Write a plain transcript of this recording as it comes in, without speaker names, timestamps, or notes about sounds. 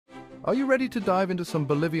Are you ready to dive into some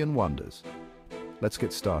Bolivian wonders? Let's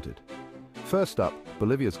get started. First up,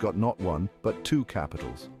 Bolivia's got not one, but two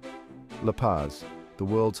capitals. La Paz, the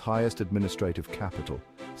world's highest administrative capital,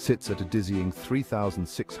 sits at a dizzying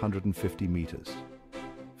 3,650 meters.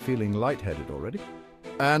 Feeling lightheaded already?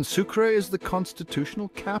 And Sucre is the constitutional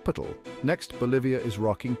capital. Next, Bolivia is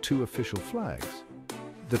rocking two official flags.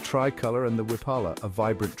 The tricolor and the Wiphala, a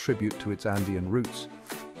vibrant tribute to its Andean roots.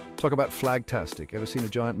 Talk about flagtastic. Ever seen a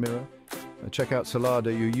giant mirror? Check out Salar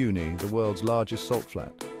de Uyuni, the world's largest salt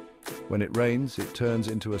flat. When it rains, it turns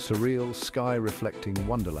into a surreal, sky-reflecting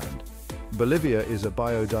wonderland. Bolivia is a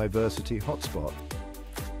biodiversity hotspot.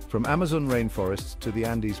 From Amazon rainforests to the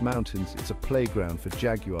Andes Mountains, it's a playground for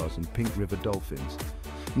jaguars and pink river dolphins.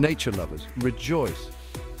 Nature lovers, rejoice!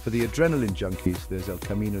 For the adrenaline junkies, there's El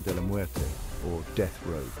Camino de la Muerte, or Death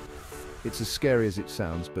Road. It's as scary as it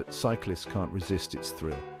sounds, but cyclists can't resist its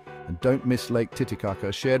thrill. And don't miss Lake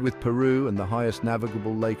Titicaca, shared with Peru and the highest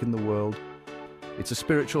navigable lake in the world. It's a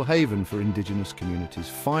spiritual haven for indigenous communities.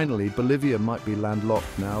 Finally, Bolivia might be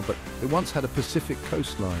landlocked now, but it once had a Pacific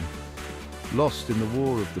coastline. Lost in the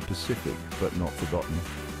War of the Pacific, but not forgotten.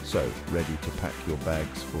 So, ready to pack your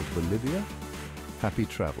bags for Bolivia? Happy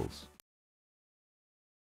travels.